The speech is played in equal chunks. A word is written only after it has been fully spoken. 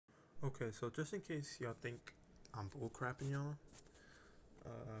Okay, so just in case y'all think I'm bull crapping y'all,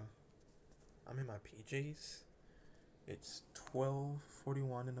 uh, I'm in my PJs. It's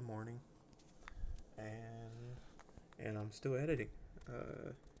 12:41 in the morning, and I'm still editing.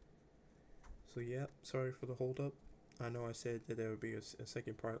 Uh, so yeah, sorry for the hold up. I know I said that there would be a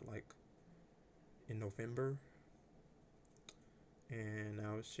second part like in November, and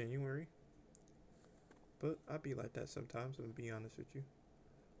now it's January. But I be like that sometimes. I'm gonna be honest with you.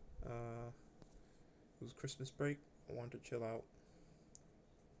 Uh, it was Christmas break. I wanted to chill out.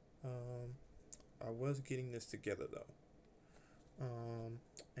 Um, I was getting this together though.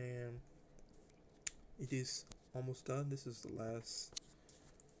 And it is almost done. This is the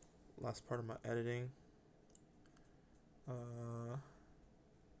last part of my editing. Uh,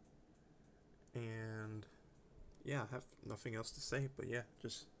 and yeah, I have nothing else to say, but yeah,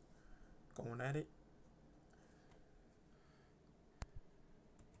 just going at it.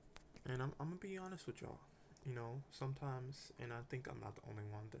 And I'm gonna be honest with y'all. You know, sometimes, and I think I'm not the only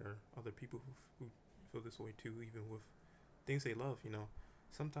one. There are other people who feel this way too, even with things they love. You know,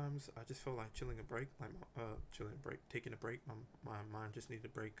 sometimes I just feel like chilling a break, taking a break. My mind just needs a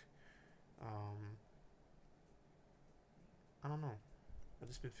break. Um, I don't know. I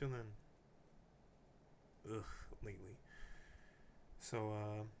just been feeling ugh lately.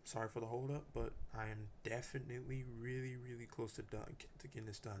 So sorry for the hold up, but I am definitely really close to getting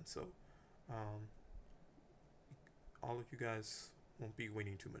this done. So um, all of you guys won't be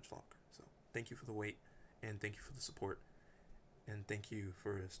waiting too much longer. So thank you for the wait, and thank you for the support, and thank you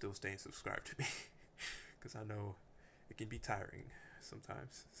for still staying subscribed to me, because I know it can be tiring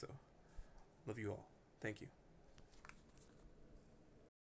sometimes. So love you all. Thank you.